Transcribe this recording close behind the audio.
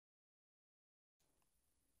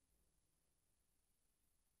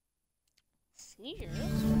Seizures?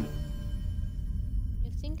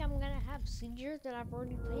 You think I'm gonna have seizures that I've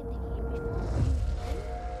already played the game before?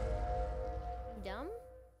 Are you dumb?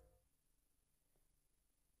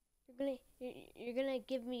 You're gonna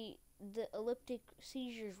give me the elliptic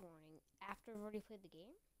seizures warning after I've already played the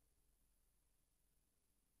game?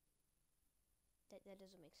 That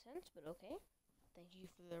doesn't make sense, but okay. Thank you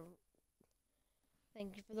for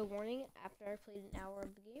the warning after I played an hour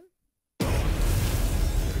of the game.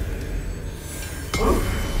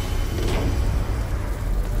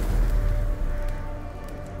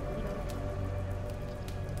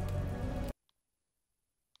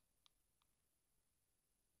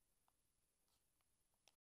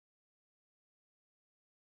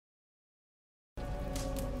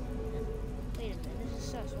 Wait a minute, this is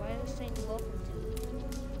sus. Why is it saying welcome to?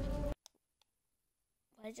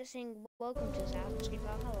 Why is it saying welcome to Assassin's Creed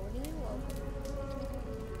Valhalla? What do you mean welcome?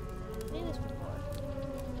 I've played this before.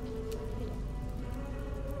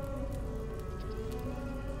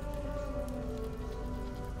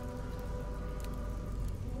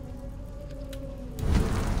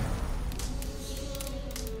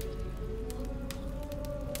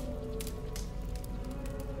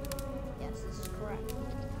 Yes, this is correct.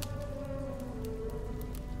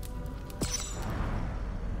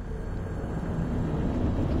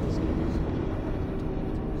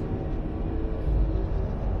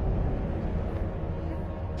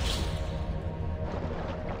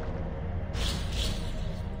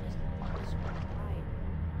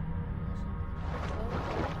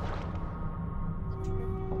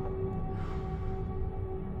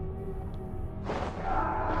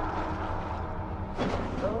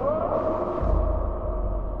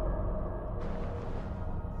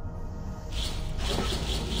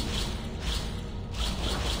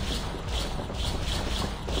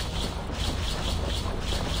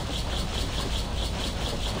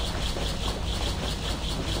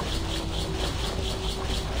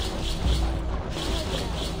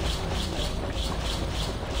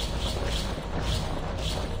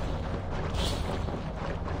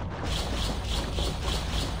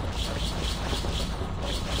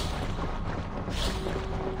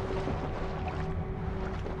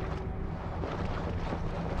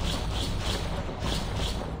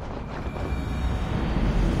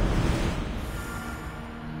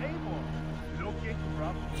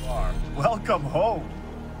 Welcome home.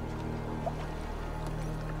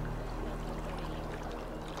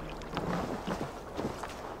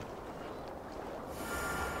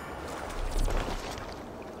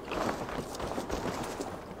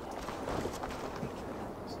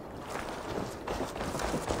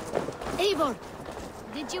 Eivor,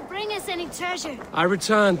 did you bring us any treasure? I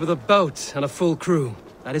returned with a boat and a full crew.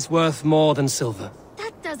 That is worth more than silver.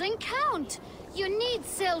 That doesn't count. You need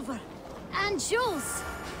silver. And jewels.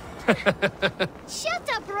 Shut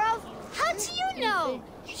up, Rolf. How do you know?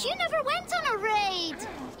 You never went on a raid.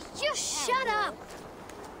 You shut up.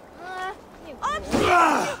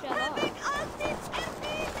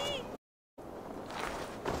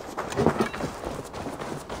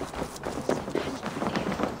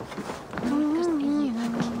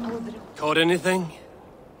 Caught anything?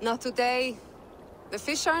 Not today. The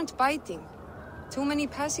fish aren't biting. Too many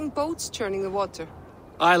passing boats churning the water.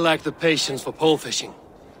 I lack the patience for pole fishing.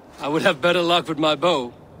 I would have better luck with my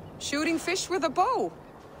bow. Shooting fish with a bow.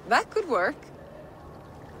 That could work.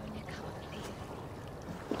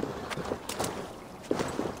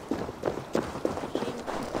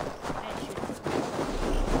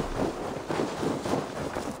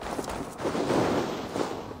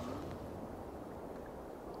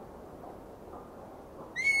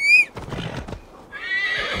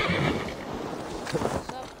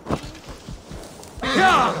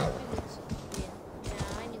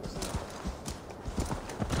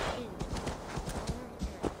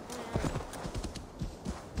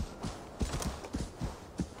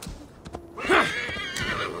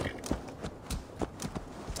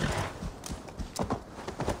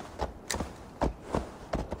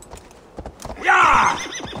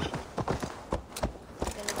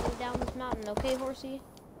 Okay, horsey?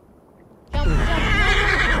 Jump, jump, jump!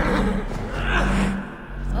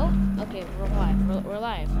 Oh, okay, we're live. We're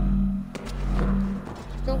live.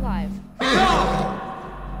 Still live.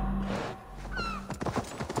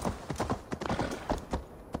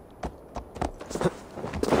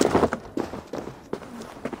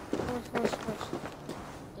 Horse.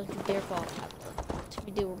 Don't you dare fall. If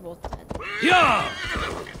we do, we're both dead. Yeah!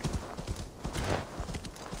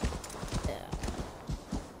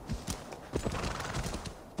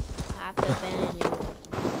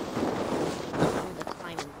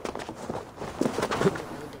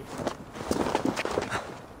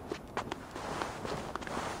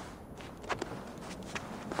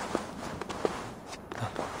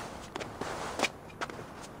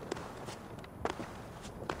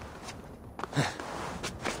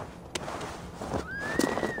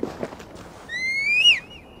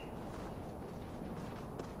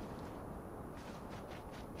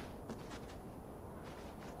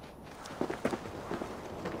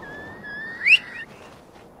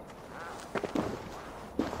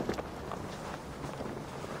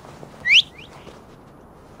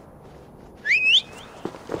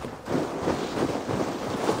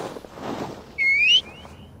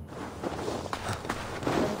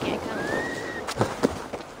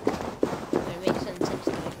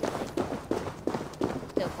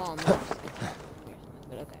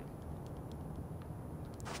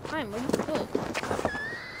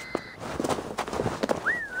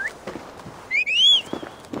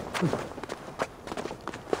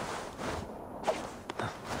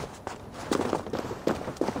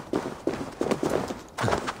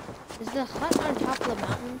 the hut on top of the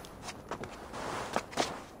mountain?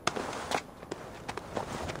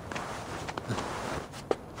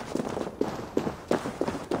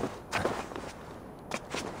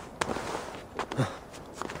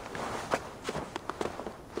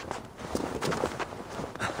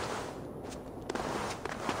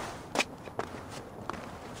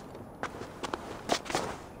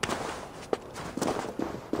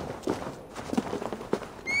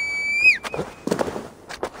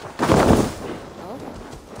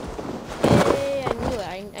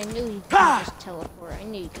 I knew he could just teleport. I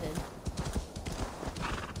knew he could.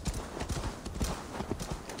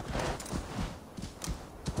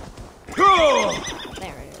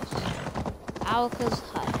 There it is. Alka's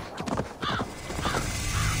hut.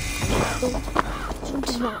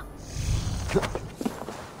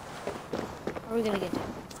 Are we gonna get down?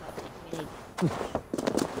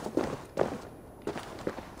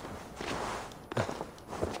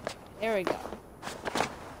 There we go.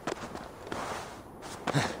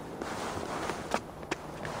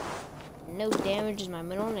 No damage is my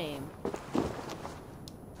middle name.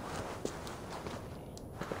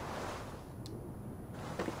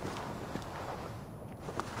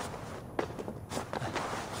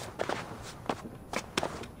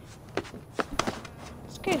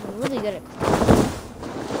 This guy's really good at climbing.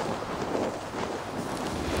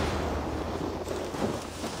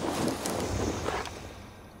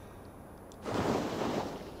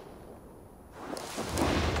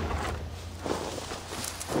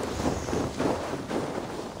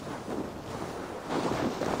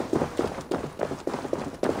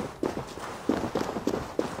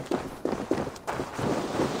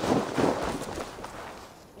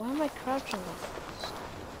 Why am I crouching like this?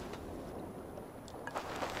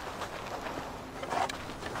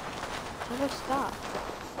 How do I stop?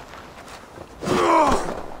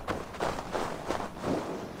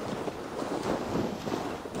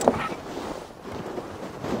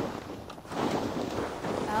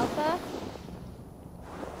 Alpha?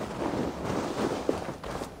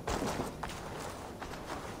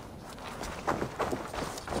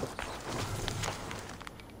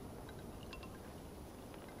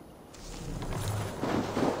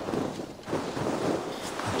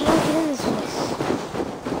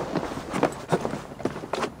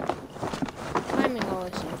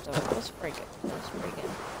 Let's break it. Let's break it.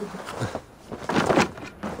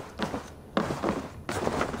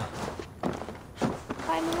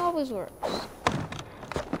 Climbing always works.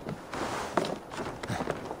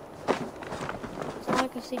 It's not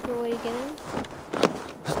like a secret way to get in.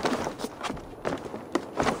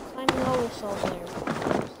 Climbing always solves all your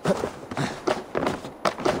problems.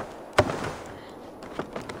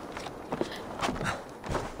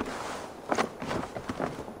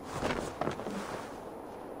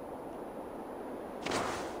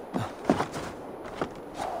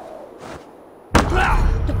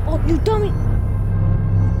 Oh, you dummy!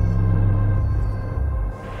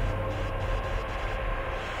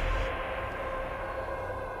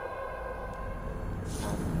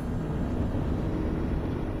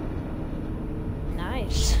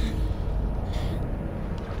 Nice.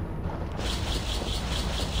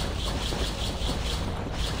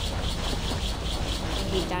 I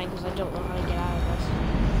hate dying because I don't know how to get out of this.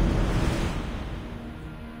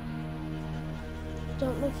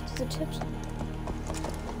 Don't look to the tips.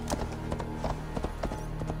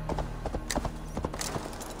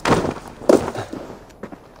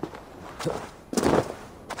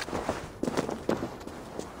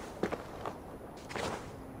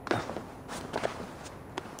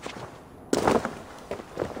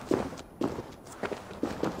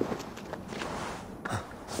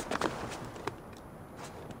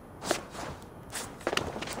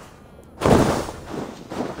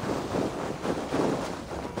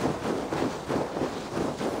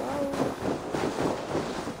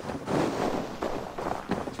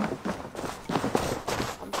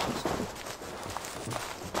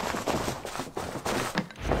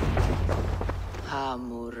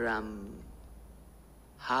 Hamuram.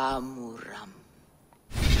 Hamuram.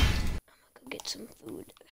 I'm gonna go get some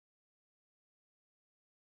food.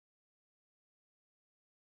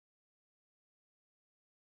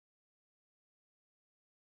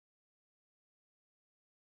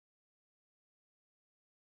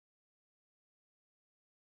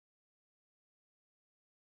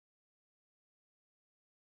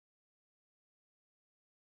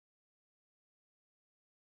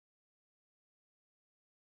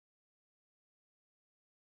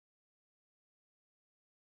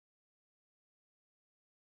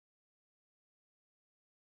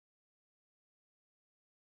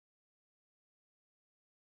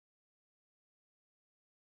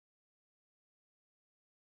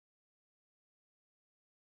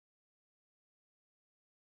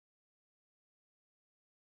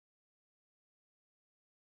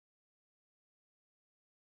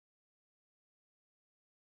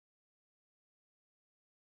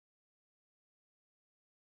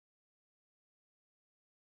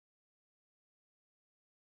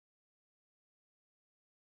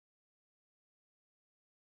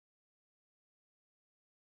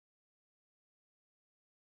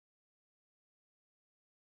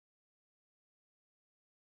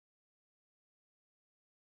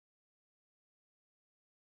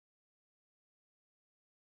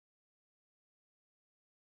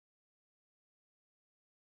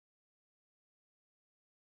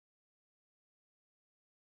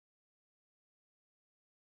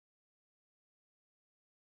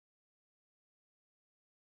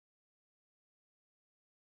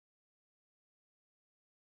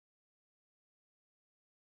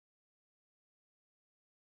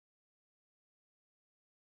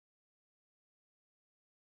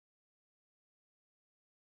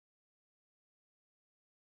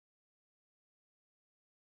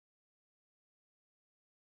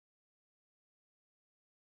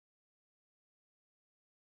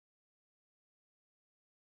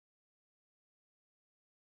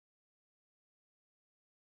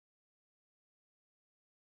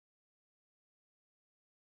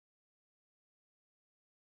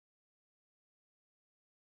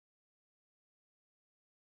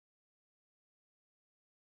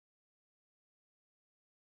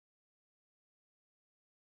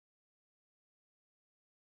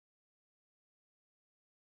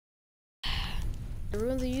 I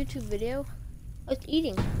ruined the YouTube video. It's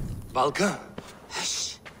eating. Valka?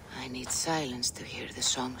 Hush. I need silence to hear the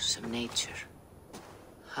songs of nature.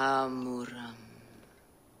 Hamuram.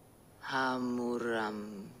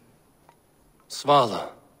 Hamuram. Svala.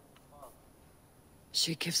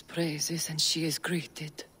 She gives praises and she is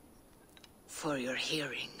greeted. For your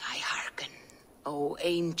hearing I hearken, O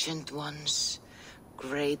ancient ones.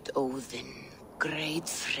 Great Odin, great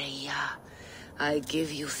Freya. I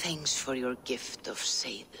give you thanks for your gift of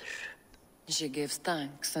Seder. She gives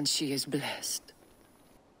thanks and she is blessed.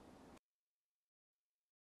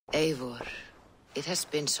 Eivor, it has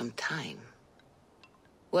been some time.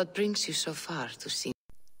 What brings you so far to see?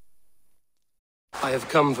 I have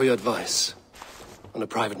come for your advice on a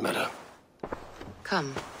private matter.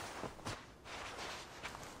 Come.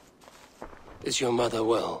 Is your mother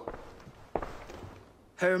well?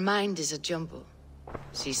 Her mind is a jumble.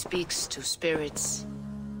 She speaks to spirits.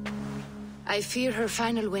 I fear her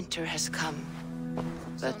final winter has come,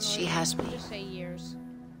 but she has me. Just say years.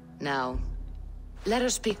 Now, let her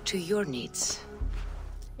speak to your needs.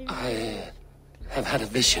 I have had a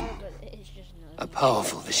vision. But it's just A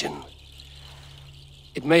powerful vision.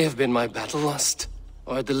 It may have been my battle lust,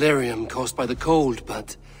 or a delirium caused by the cold,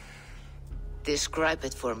 but Describe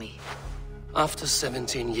it for me. after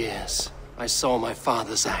 17 years, I saw my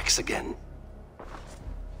father's axe again.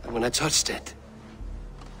 And when I touched it,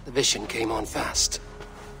 the vision came on fast.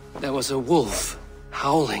 There was a wolf,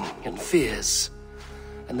 howling and fierce,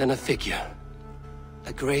 and then a figure.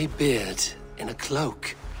 A grey beard in a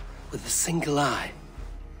cloak, with a single eye.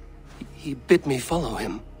 He bid me follow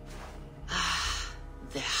him.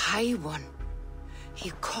 The High One. He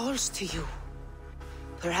calls to you.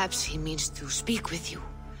 Perhaps he means to speak with you,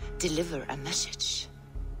 deliver a message.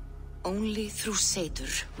 Only through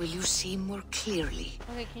Seder will you see more clearly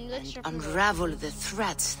Okay, can you let's and start from the- unravel the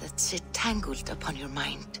threads that sit tangled upon your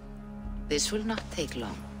mind. This will not take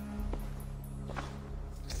long.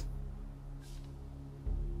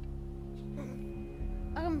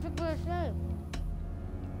 I can pick what I said.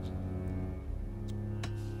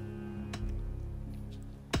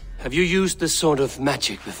 Have you used this sort of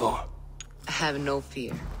magic before? Have no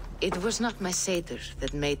fear. It was not my Seder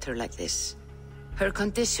that made her like this. Her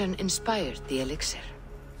condition inspired the elixir.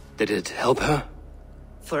 Did it help her?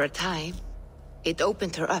 For a time, it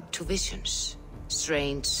opened her up to visions.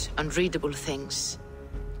 Strange, unreadable things.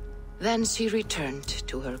 Then she returned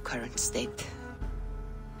to her current state.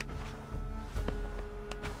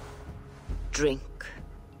 Drink.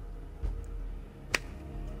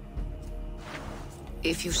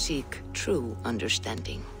 If you seek true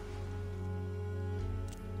understanding.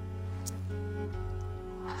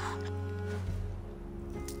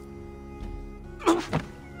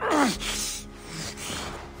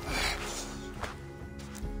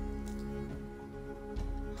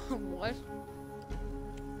 What?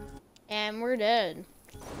 And we're dead.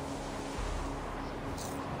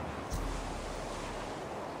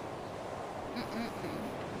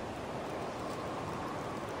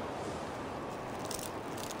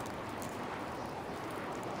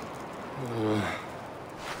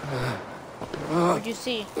 What'd you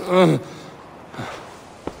see?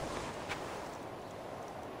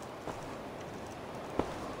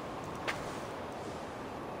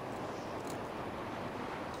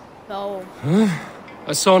 No.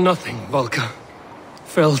 I saw nothing, Valka.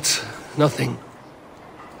 Felt nothing.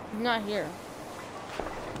 He's not here.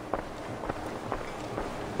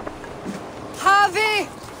 Harvey!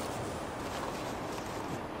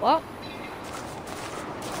 What?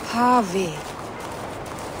 Harvey!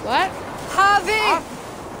 What? Harvey!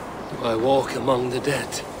 Do I walk among the dead?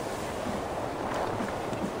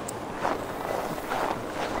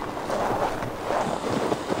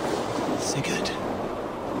 Sigurd.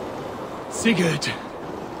 Sigurd!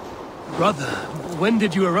 Brother, when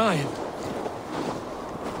did you arrive?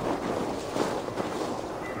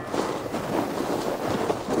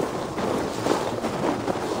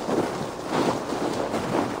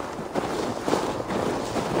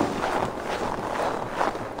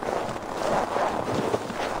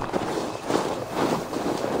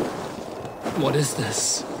 What is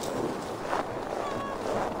this?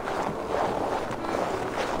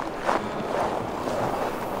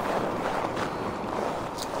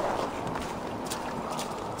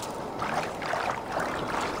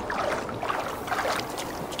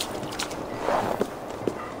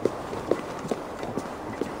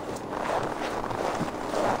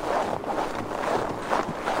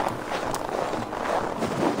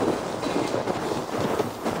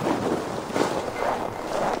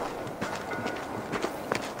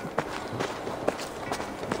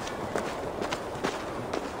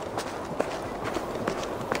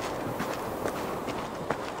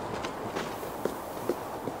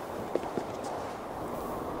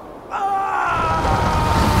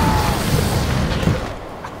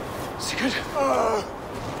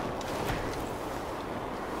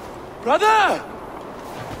 Brother!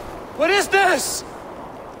 What is this?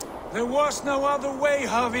 There was no other way,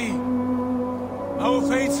 Javi. Our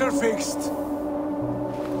fates are fixed.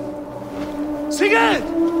 Sigurd!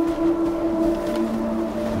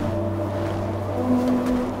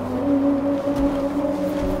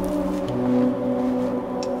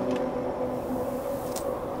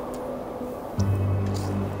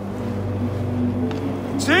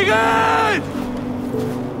 Sigurd!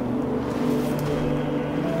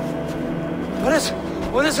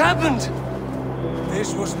 What has happened?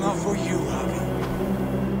 This was not for you, Javi.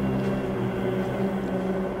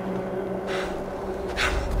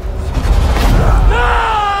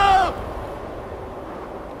 No!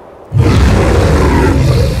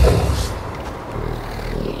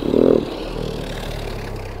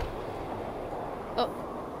 Oh.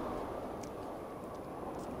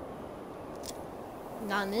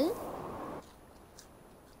 Nanu?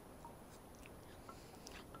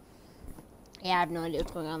 Yeah, I have no idea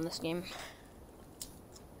what's going on in this game.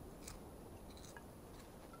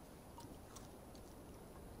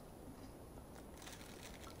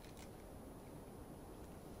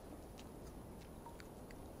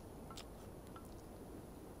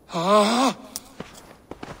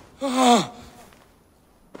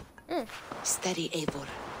 Steady, Eivor.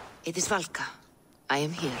 It is Valka. I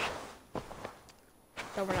am here.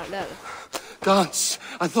 So we're not dead. Gods,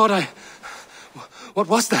 I thought I... What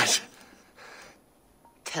was that?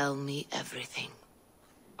 Tell me everything.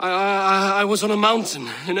 I was on a mountain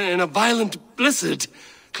in a violent blizzard,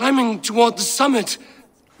 climbing toward the summit,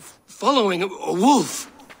 following a wolf.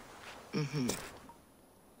 Mm-hmm.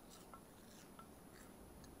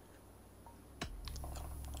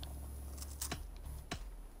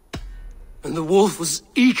 And the wolf was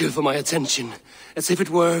eager for my attention, as if it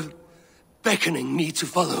were beckoning me to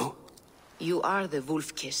follow. You are the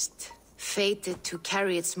Wolf-Kissed, fated to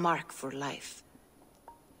carry its mark for life.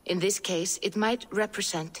 In this case, it might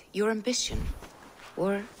represent your ambition,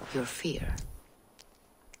 or your fear.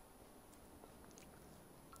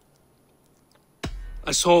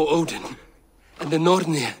 I saw Odin, and the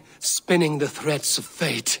Nornir spinning the threads of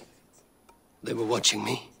fate. They were watching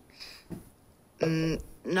me.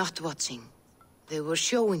 Not watching. They were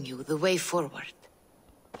showing you the way forward.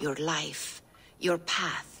 Your life, your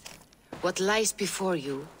path, what lies before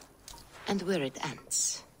you, and where it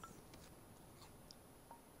ends.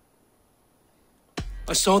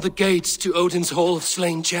 I saw the gates to Odin's Hall of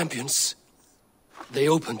Slain Champions. They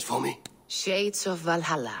opened for me. Shades of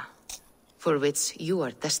Valhalla, for which you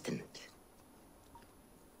are destined.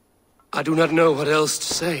 I do not know what else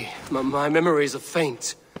to say. My memories are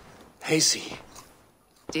faint, hazy.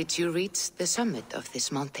 Did you reach the summit of this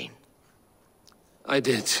mountain? I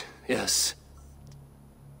did, yes.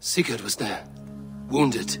 Sigurd was there,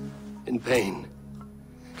 wounded, in pain.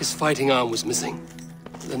 His fighting arm was missing.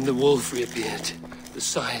 Then the wolf reappeared, the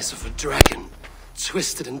size of a dragon,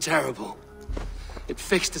 twisted and terrible. It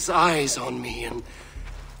fixed its eyes on me and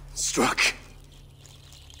struck.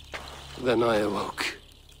 Then I awoke.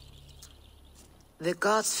 The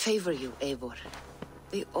gods favor you, Eivor.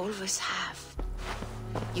 They always have.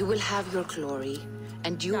 You will have your glory,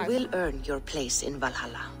 and you will earn your place in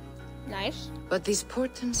Valhalla. Nice. But these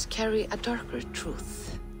portents carry a darker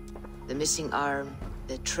truth. The missing arm,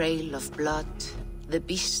 the trail of blood, the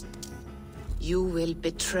beast. You will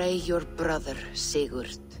betray your brother,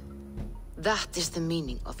 Sigurd. That is the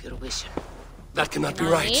meaning of your vision. That cannot be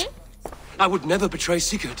right. I would never betray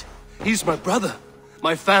Sigurd. He's my brother,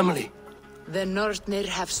 my family. The Nornir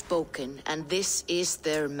have spoken, and this is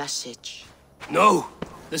their message. No,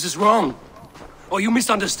 this is wrong. Or you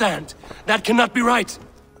misunderstand. That cannot be right.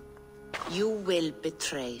 You will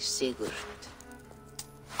betray Sigurd.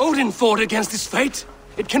 Odin fought against his fate.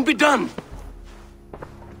 It can be done.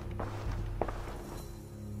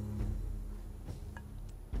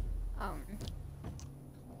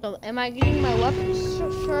 So am I getting my weapons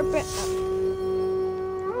sharpened?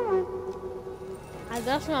 I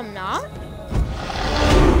guess I'm not.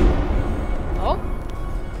 Oh,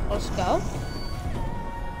 let's go.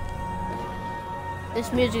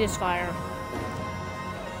 This music is fire.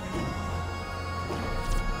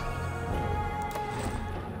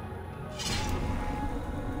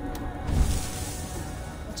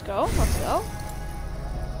 Let's go, let's go.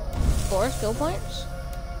 4 skill points.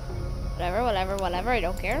 Whatever, whatever, whatever, I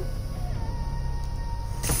don't care.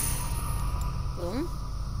 Boom.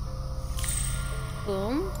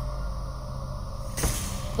 Boom.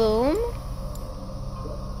 Boom.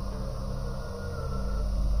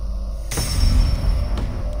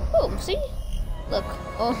 Boom, see? Look,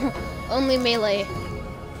 oh, only melee.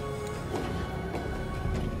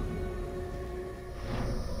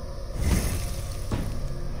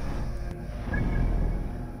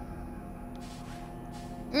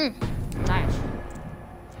 Nice.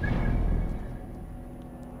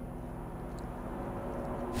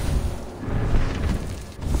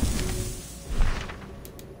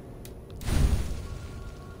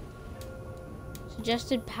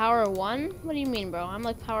 Suggested power 1? What do you mean, bro? I'm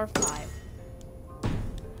like power 5.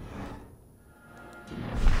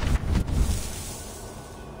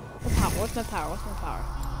 What's my power?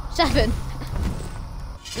 7!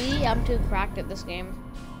 See, I'm too cracked at this game.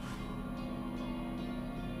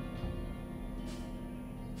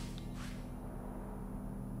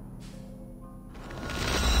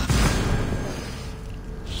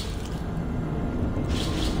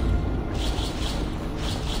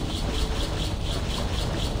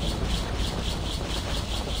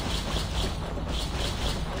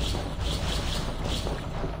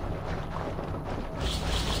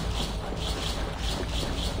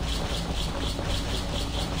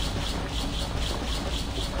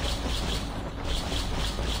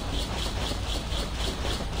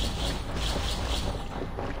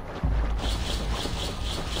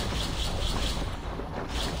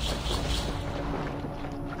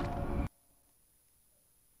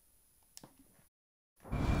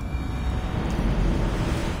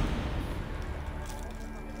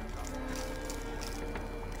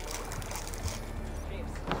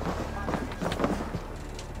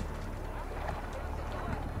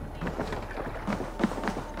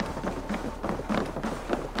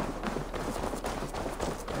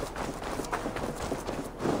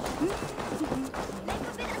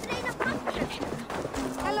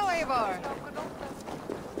 Hello, Eivor.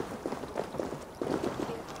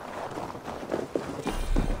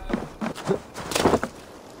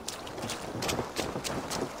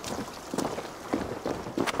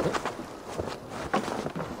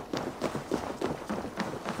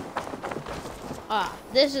 Ah,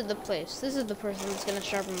 this is the place. This is the person that's gonna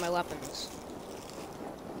sharpen my weapons.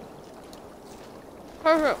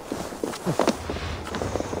 Perfect.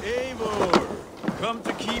 Eivor, come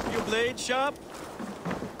to keep your blade sharp?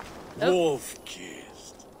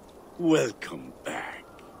 Wolf-Kissed, welcome back.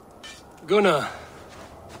 Gunnar,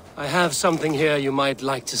 I have something here you might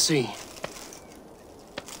like to see.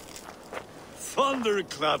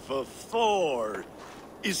 Thunderclap of Thor!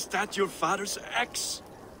 Is that your father's axe?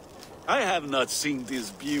 I have not seen this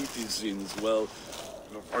beauty since, well,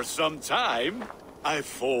 for some time. I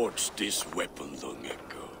forged this weapon long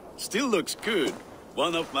ago. Still looks good.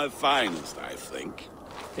 One of my finest, I think.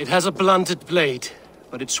 It has a blunted blade,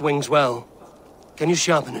 but it swings well. Can you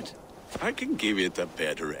sharpen it? I can give it a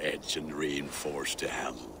better edge and reinforce the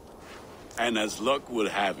handle. And as luck will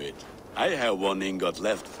have it, I have one ingot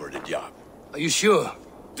left for the job. Are you sure?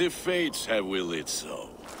 The fates have willed it so.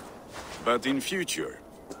 But in future,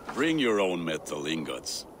 bring your own metal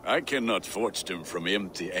ingots. I cannot forge them from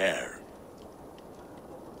empty air.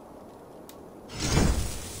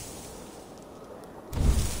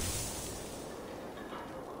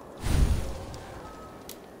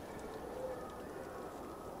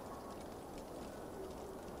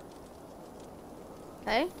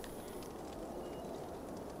 Okay.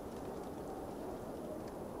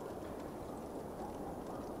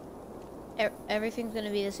 Everything's gonna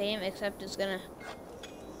be the same, except it's gonna...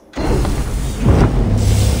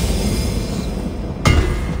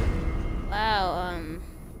 Wow,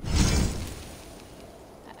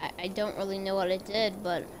 I don't really know what it did,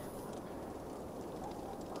 but...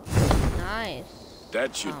 Nice.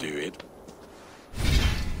 That should do it.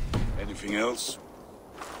 Anything else?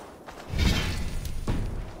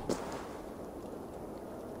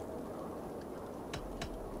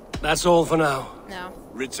 That's all for now. No.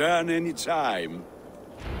 Return any time.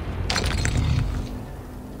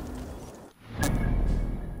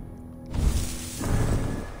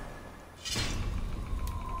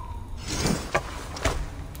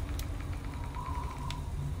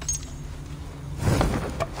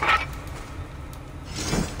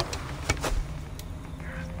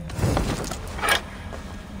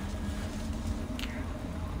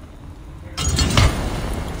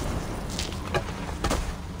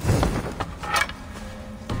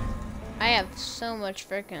 I have so much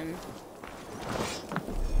freaking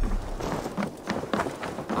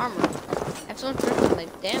armor. I have so much freaking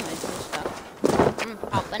like damage and stuff. I'm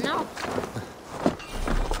popping out.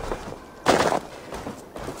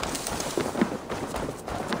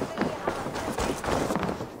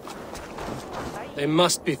 They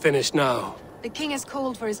must be finished now. The king has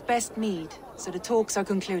called for his best mead, so the talks are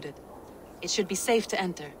concluded. It should be safe to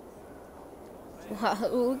enter. Wow,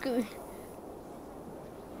 look at me.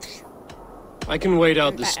 I can wait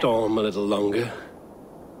out the storm a little longer.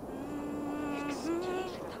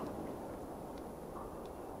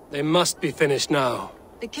 They must be finished now.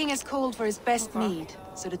 The king has called for his best mead,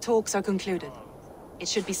 so the talks are concluded. It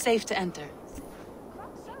should be safe to enter.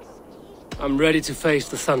 I'm ready to face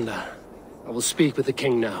the thunder. I will speak with the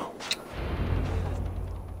king now.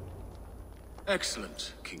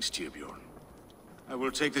 Excellent, King Styrbjorn. I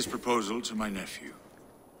will take this proposal to my nephew.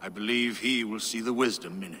 I believe he will see the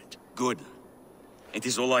wisdom in it. Good. It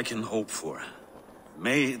is all I can hope for.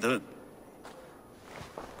 May the...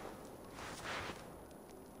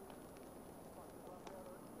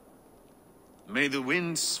 May the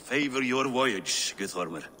winds favor your voyage,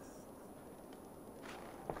 Guthorm.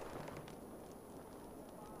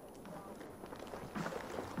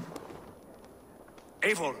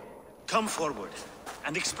 Eivor, come forward,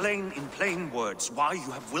 and explain in plain words why you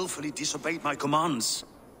have willfully disobeyed my commands.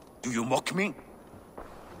 Do you mock me?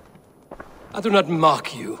 I do not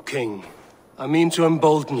mock you, King. I mean to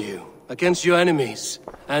embolden you against your enemies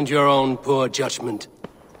and your own poor judgment.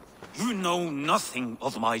 You know nothing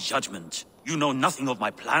of my judgment. You know nothing of my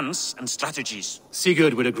plans and strategies.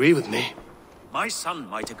 Sigurd would agree with me. My son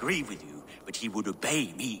might agree with you, but he would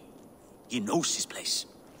obey me. He knows his place.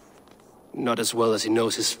 Not as well as he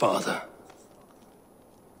knows his father.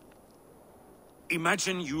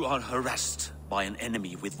 Imagine you are harassed by an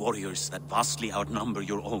enemy with warriors that vastly outnumber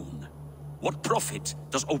your own. What profit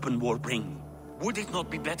does open war bring? Would it not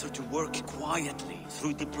be better to work quietly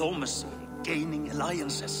through diplomacy, gaining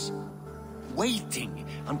alliances? Waiting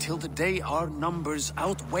until the day our numbers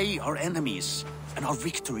outweigh our enemies, and our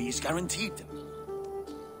victory is guaranteed.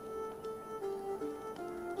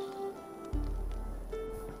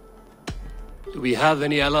 Do we have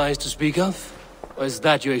any allies to speak of? Or is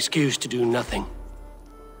that your excuse to do nothing?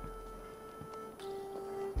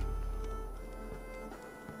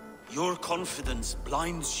 Your confidence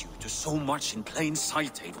blinds you to so much in plain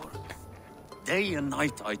sight, Eivor. Day and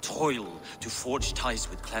night I toil to forge ties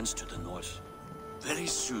with clans to the north. Very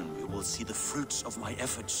soon you will see the fruits of my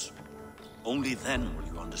efforts. Only then will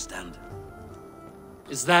you understand.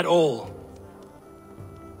 Is that all?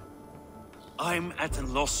 I'm at a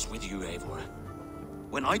loss with you, Eivor.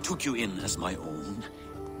 When I took you in as my own,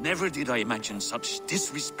 never did I imagine such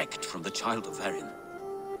disrespect from the child of Varin.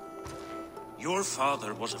 Your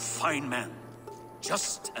father was a fine man.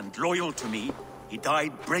 Just and loyal to me, he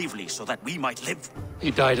died bravely so that we might live.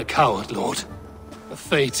 He died a coward, Lord. A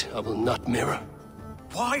fate I will not mirror.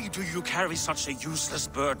 Why do you carry such a useless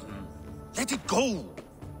burden? Let it go!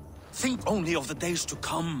 Think only of the days to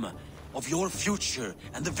come, of your future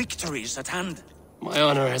and the victories at hand. My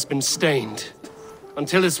honor has been stained.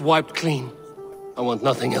 Until it's wiped clean, I want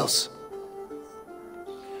nothing else.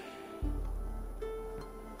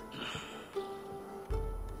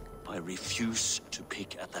 I refuse to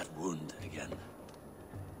pick at that wound again.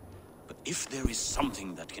 But if there is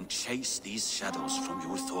something that can chase these shadows from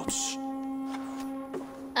your thoughts...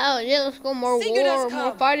 Oh, yeah, let's go more Sigurd has war, come.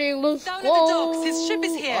 more fighting, let's Down go! at the docks, his ship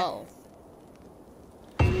is here. Oh.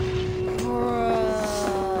 Bruh,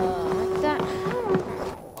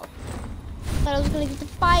 I thought I was gonna get to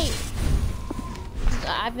fight.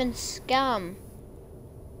 I've been scum.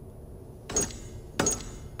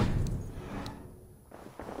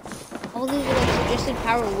 All these are like suggested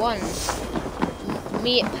power 1s.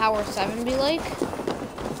 Me at power 7 be like.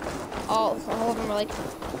 All of them are like,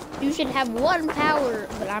 you should have 1 power,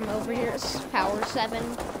 but I'm over here at power 7.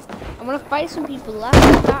 I'm gonna fight some people. I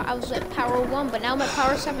thought I was at power 1, but now I'm at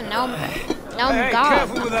power 7. Now I'm God.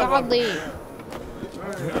 I'm godly.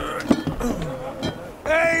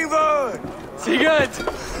 Eivor! Sigurd!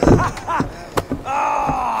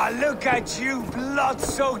 Ah, look at you,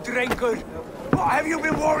 blood-soaked drinker. What have you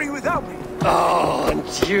been worrying without me? Oh,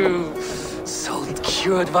 and you,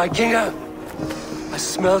 salt-cured Vikinger. I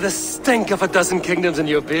smell the stink of a dozen kingdoms in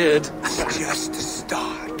your beard. Just the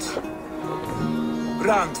start.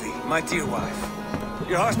 Randvi, my dear wife,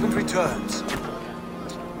 your husband returns,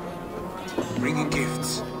 bringing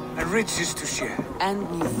gifts and riches to share. And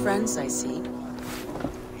new friends, I see.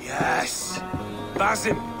 Yes,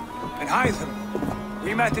 Basim and Hytham.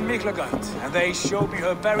 We met in Miklagard, and they showed me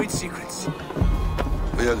her buried secrets.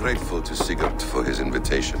 We are grateful to Sigurd for his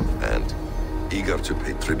invitation, and eager to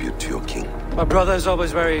pay tribute to your king. My brother is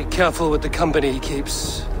always very careful with the company he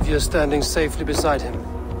keeps. If you're standing safely beside him,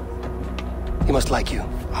 he must like you.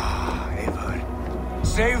 Ah, Eivor.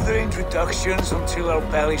 Save the introductions until our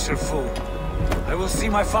bellies are full. I will see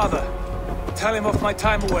my father. Tell him of my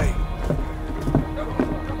time away.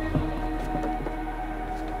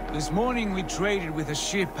 This morning we traded with a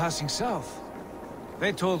ship passing south.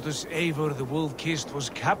 They told us Eivor the Wolf-Kissed was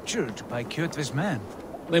captured by Kjotve's men.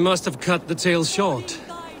 They must have cut the tale short.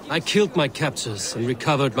 I killed my captors and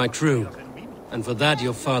recovered my crew. And for that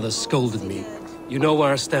your father scolded me. You know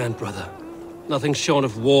where I stand, brother. Nothing short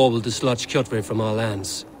of war will dislodge Kjotve from our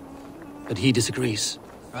lands. But he disagrees.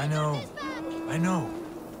 I know. I know.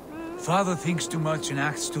 Father thinks too much and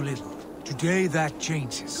acts too little. Today that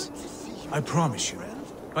changes. I promise you.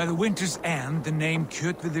 By the winter's end, the name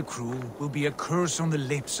Kjotve the Cruel will be a curse on the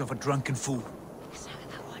lips of a drunken fool.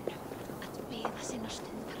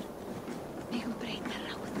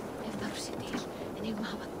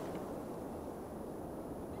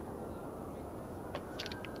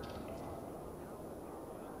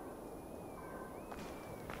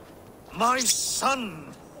 My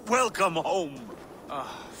son! Welcome home!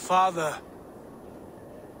 Father.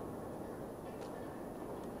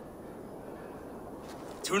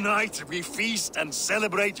 Tonight we feast and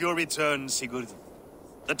celebrate your return, Sigurd.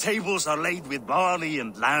 The tables are laid with barley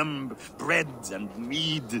and lamb, bread and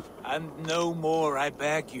mead. And no more, I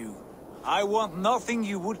beg you. I want nothing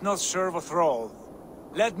you would not serve a thrall.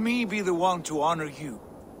 Let me be the one to honor you.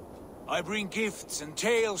 I bring gifts and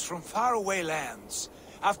tales from faraway lands.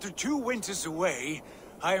 After 2 winters away,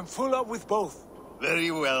 I am full up with both.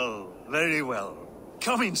 Very well, very well.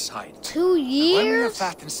 Come inside. 2 years? When we are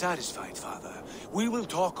fat and satisfied, Father, we will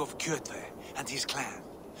talk of Kjotve and his clan,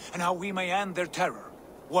 and how we may end their terror,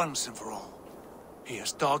 once and for all. He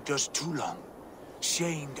has dogged us too long,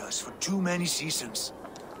 shamed us for too many seasons.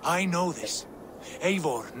 I know this.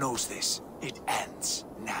 Eivor knows this. It ends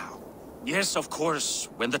now. Yes, of course,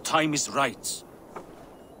 when the time is right.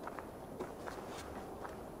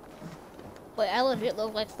 Wait, I legit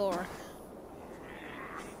look like Thor.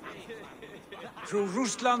 Through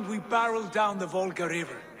Rusland we barreled down the Volga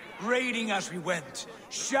River, raiding as we went.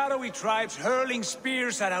 Shadowy tribes hurling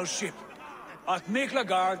spears at our ship. At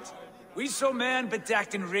Miklagard, we saw men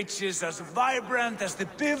bedecked in riches as vibrant as the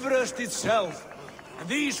Bifrost itself. And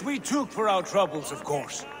these we took for our troubles, of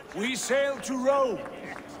course. We sailed to Rome,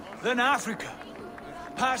 then Africa,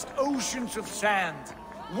 past oceans of sand,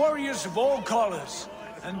 warriors of all colors,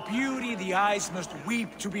 and beauty the eyes must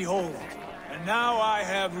weep to behold. And now I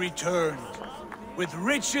have returned, with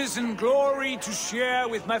riches and glory to share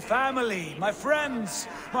with my family, my friends,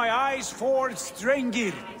 my eyes-forged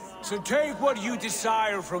Strengir. So take what you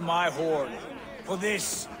desire from my hoard. For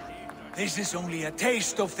this is only a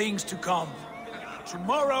taste of things to come.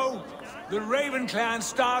 Tomorrow, the Raven clan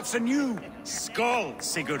starts anew. Skål,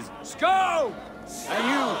 Sigurd. Skål! And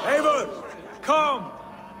you, Eivor, come.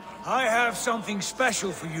 I have something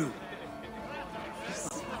special for you.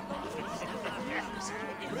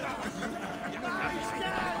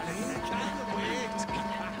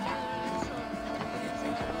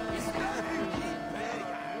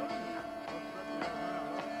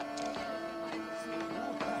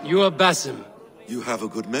 You are Basim, You have a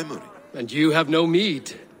good memory. and you have no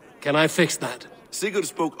mead. Can I fix that? Sigurd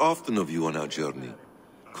spoke often of you on our journey.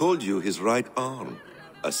 Called you his right arm,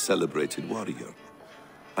 a celebrated warrior.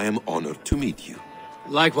 I am honored to meet you.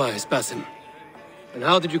 Likewise, Basim. And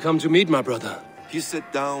how did you come to meet my brother? He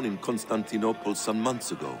sat down in Constantinople some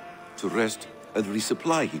months ago to rest and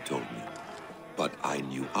resupply, he told me. But I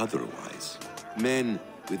knew otherwise. Men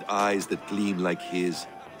with eyes that gleam like his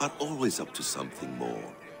are always up to something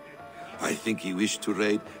more. I think he wished to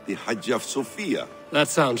raid the Hagia Sophia. That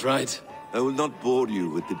sounds right. I will not bore you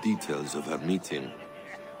with the details of our meeting.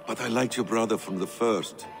 But I liked your brother from the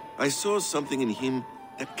first. I saw something in him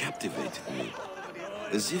that captivated me.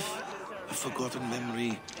 As if a forgotten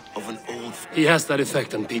memory of an old... He has that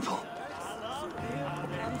effect on people.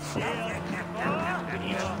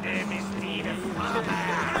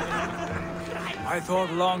 I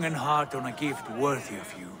thought long and hard on a gift worthy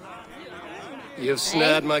of you. You've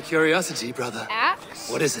snared my curiosity, brother. Axe?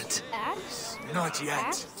 What is it? Axe? Not yet.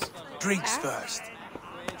 Axe? Drinks Axe? first.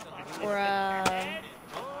 Or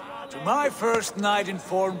To my first night in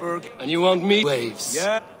Fornburg. And you want me? Waves.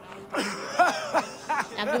 Yeah.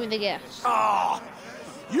 now give me the gift. Ah,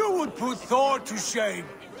 you would put Thor to shame.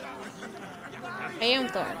 I am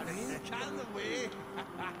Thor.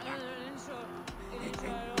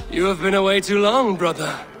 You have been away too long,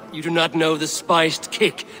 brother. You do not know the spiced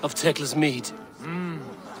kick of Tekla's mead.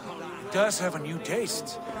 It does have a new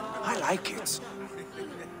taste. I like it.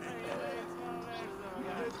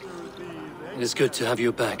 It is good to have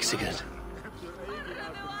you back, Sigurd.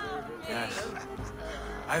 Yes.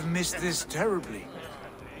 I've missed this terribly.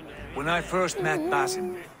 When I first met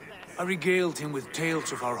Basim, I regaled him with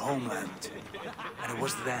tales of our homeland. And it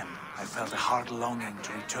was then I felt a heart longing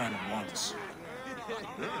to return at once.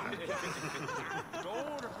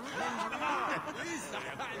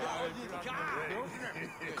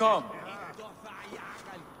 Come.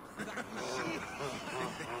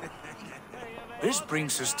 This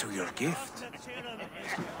brings us to your gift.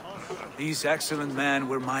 These excellent men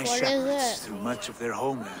were my What is shepherds it? through much of their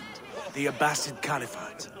homeland, the Abbasid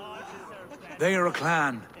Caliphate. They are a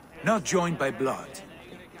clan, not joined by blood,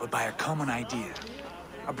 but by a common idea.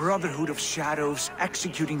 A brotherhood of shadows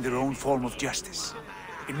executing their own form of justice.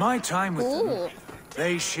 In my time with them,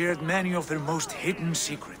 they shared many of their most hidden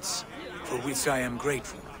secrets, for which I am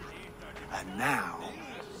grateful. And now,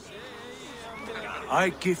 I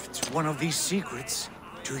gift one of these secrets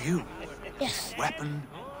to you. Yes. Weapon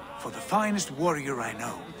for the finest warrior I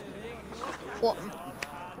know. What?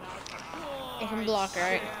 I can block,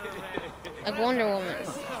 right? Like Wonder Woman.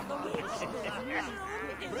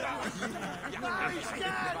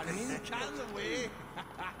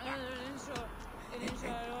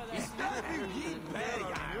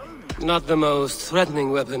 Not the most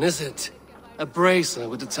threatening weapon, is it? A bracer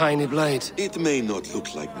with a tiny blade. It may not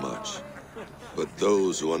look like much, but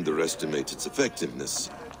those who underestimate its effectiveness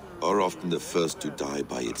are often the first to die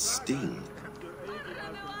by its sting.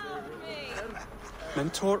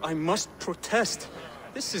 Mentor, I must protest.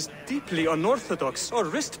 This is deeply unorthodox. Our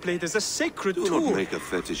wrist blade is a sacred Do tool. not make a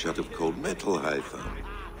fetish out of cold metal, Hytha.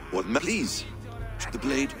 Please. The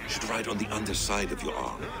blade should ride on the underside of your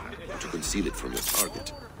arm, to conceal it from your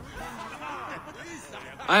target.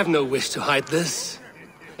 I have no wish to hide this.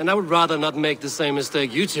 And I would rather not make the same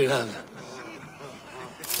mistake you two have.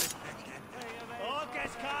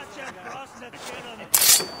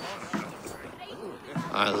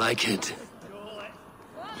 I like it.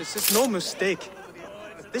 This is no mistake.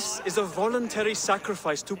 This is a voluntary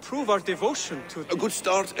sacrifice to prove our devotion to... A good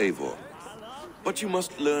start, Eivor. But you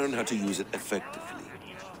must learn how to use it effectively.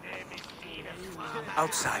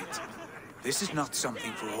 Outside. This is not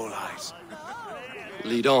something for all eyes.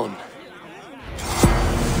 Lead on.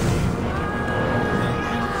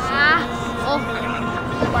 Oh,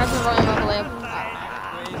 why is it running all the way up?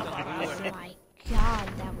 Oh my god,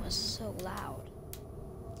 that was so loud.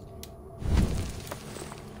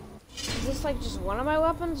 Is this like just one of my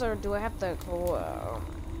weapons, or do I have to go?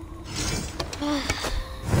 Oh,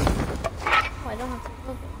 I don't have to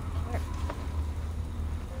go. Where?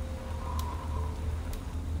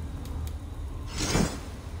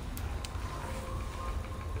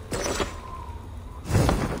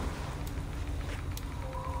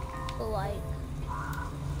 Like,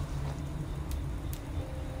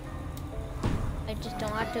 I just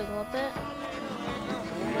don't have to equip it.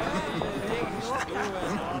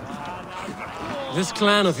 This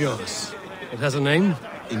clan of yours, it has a name?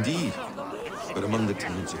 Indeed. But among the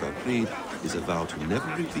tenets of our creed is a vow to never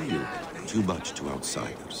reveal too much to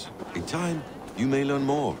outsiders. In time, you may learn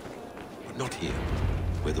more. But not here,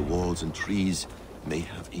 where the walls and trees may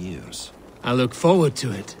have ears. I look forward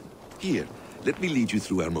to it. Here, let me lead you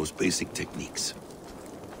through our most basic techniques.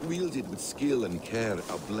 Wielded with skill and care,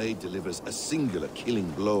 our blade delivers a singular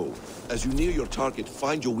killing blow. As you near your target,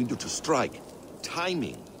 find your window to strike.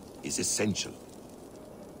 Timing is essential.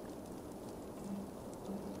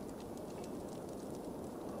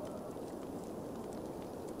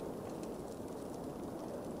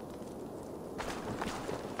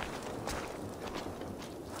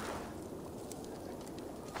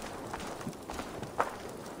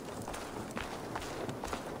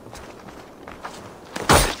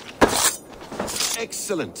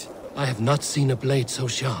 Excellent. I have not seen a blade so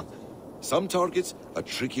sharp. Some targets are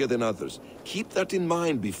trickier than others. Keep that in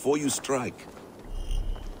mind before you strike.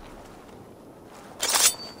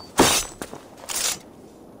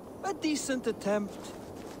 A decent attempt.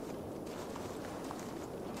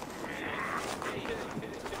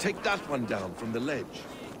 Take that one down from the ledge.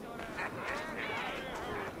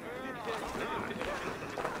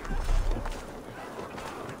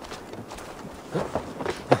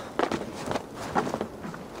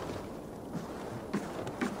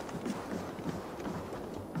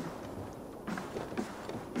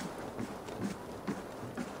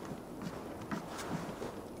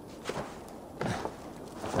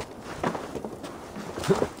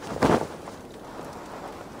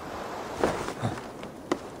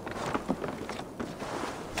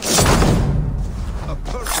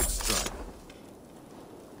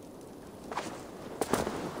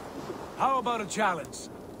 How about a challenge?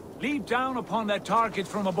 Leap down upon that target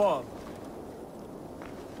from above.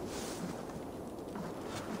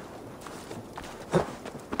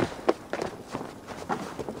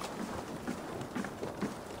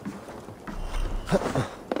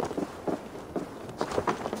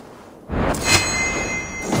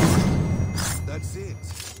 That's it.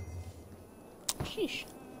 Sheesh.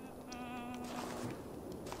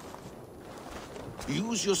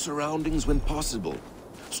 Use your surroundings when possible.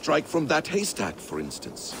 Strike from that haystack, for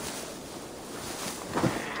instance.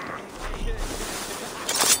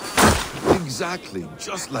 Exactly,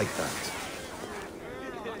 just like that.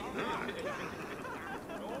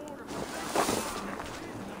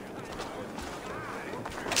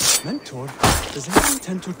 Mentor, does anyone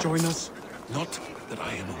intend to join us? Not that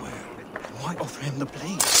I am aware. Why offer him the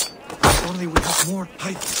blade? Surely we have more.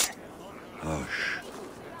 Hush.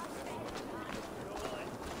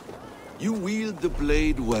 You wield the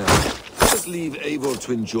blade well. Let us leave Eivor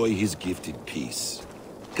to enjoy his gift in peace.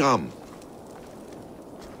 Come.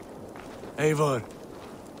 Eivor,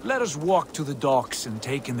 let us walk to the docks and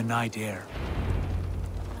take in the night air.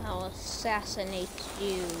 I'll assassinate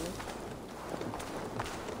you.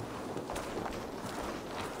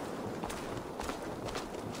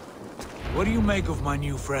 What do you make of my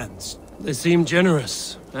new friends? They seem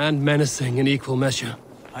generous and menacing in equal measure.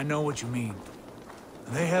 I know what you mean.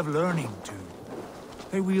 They have learning, too.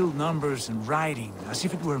 They wield numbers and writing as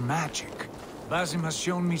if it were magic. Basim has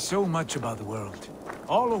shown me so much about the world,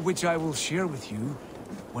 all of which I will share with you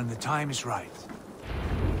when the time is right.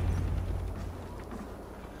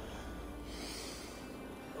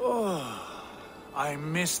 Oh, I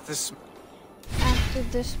miss this. After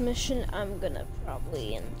this mission, I'm gonna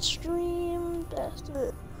probably end stream. After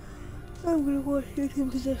it, I'm gonna watch YouTube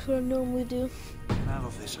because that's what I normally do. Smell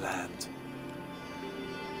of this land.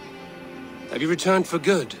 Have you returned for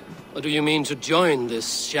good? Or do you mean to join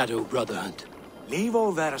this Shadow Brotherhood? Leave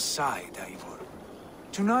all that aside, Eivor.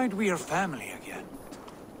 Tonight we are family again.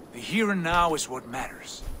 The here and now is what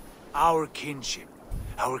matters. Our kinship,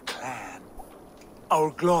 our clan,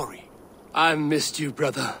 our glory. I missed you,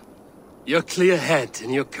 brother. Your clear head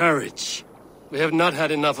and your courage. We have not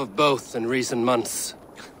had enough of both in recent months.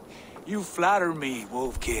 You flatter me,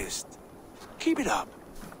 Wolf-Kissed. Keep it up.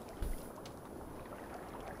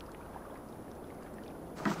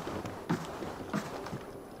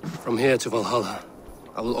 From here to Valhalla,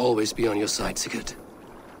 I will always be on your side, Sigurd.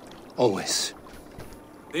 Always.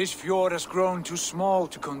 This fjord has grown too small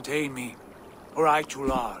to contain me, or I too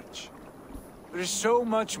large. There is so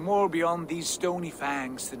much more beyond these stony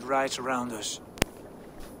fangs that rise around us.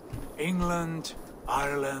 England,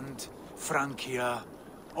 Ireland, Francia,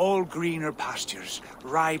 all greener pastures,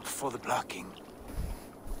 ripe for the plucking.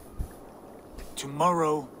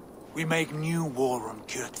 Tomorrow, we make new war on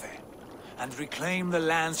Kjotve, and reclaim the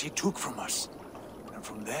lands he took from us. And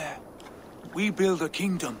from there, we build a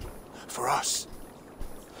kingdom for us.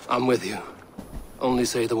 I'm with you. Only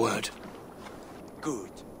say the word. Good.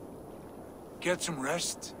 Get some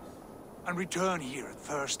rest, and return here at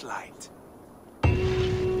first light.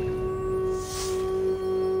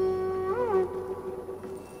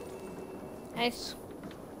 Nice.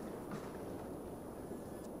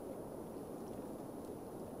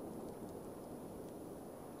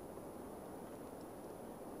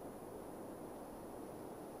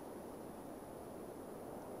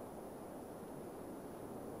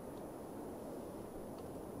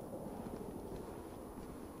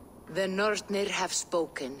 The Northnir have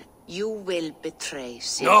spoken. You will betray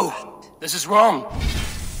Sigurd. No! This is wrong!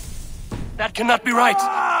 That cannot be right!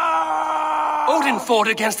 Odin fought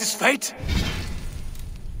against his fate!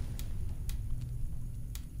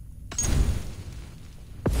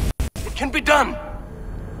 It can be done!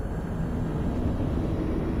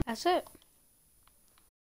 That's it.